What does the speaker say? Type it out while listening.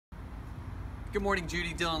Good morning,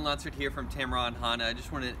 Judy. Lunsford here from Tameron Honda. I just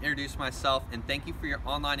wanted to introduce myself and thank you for your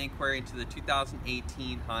online inquiry into the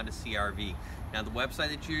 2018 Honda CR-V. Now, the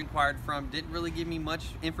website that you inquired from didn't really give me much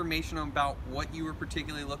information about what you were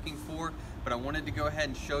particularly looking for, but I wanted to go ahead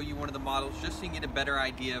and show you one of the models just so you can get a better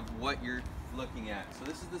idea of what you're looking at. So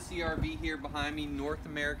this is the CR-V here behind me, North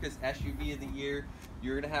America's SUV of the year.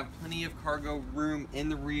 You're going to have plenty of cargo room in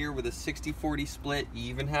the rear with a 60-40 split. You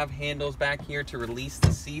even have handles back here to release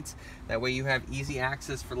the seats. That way you have easy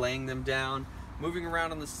access for laying them down. Moving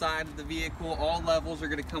around on the side of the vehicle, all levels are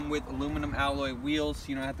going to come with aluminum alloy wheels, so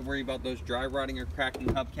you don't have to worry about those dry rotting or cracking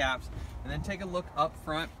hubcaps. And then take a look up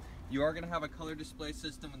front. You are going to have a color display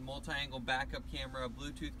system with multi-angle backup camera,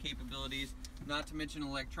 Bluetooth capabilities, not to mention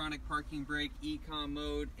electronic parking brake, e-com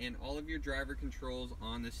mode, and all of your driver controls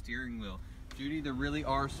on the steering wheel. Judy, there really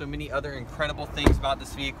are so many other incredible things about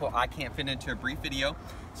this vehicle I can't fit into a brief video,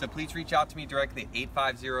 so please reach out to me directly at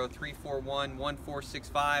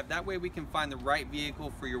 850-341-1465. That way we can find the right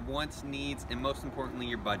vehicle for your wants, needs, and most importantly,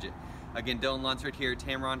 your budget. Again, Lunsford here at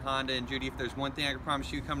Tameron Honda, and Judy, if there's one thing I can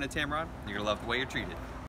promise you coming to Tameron, you're going to love the way you're treated.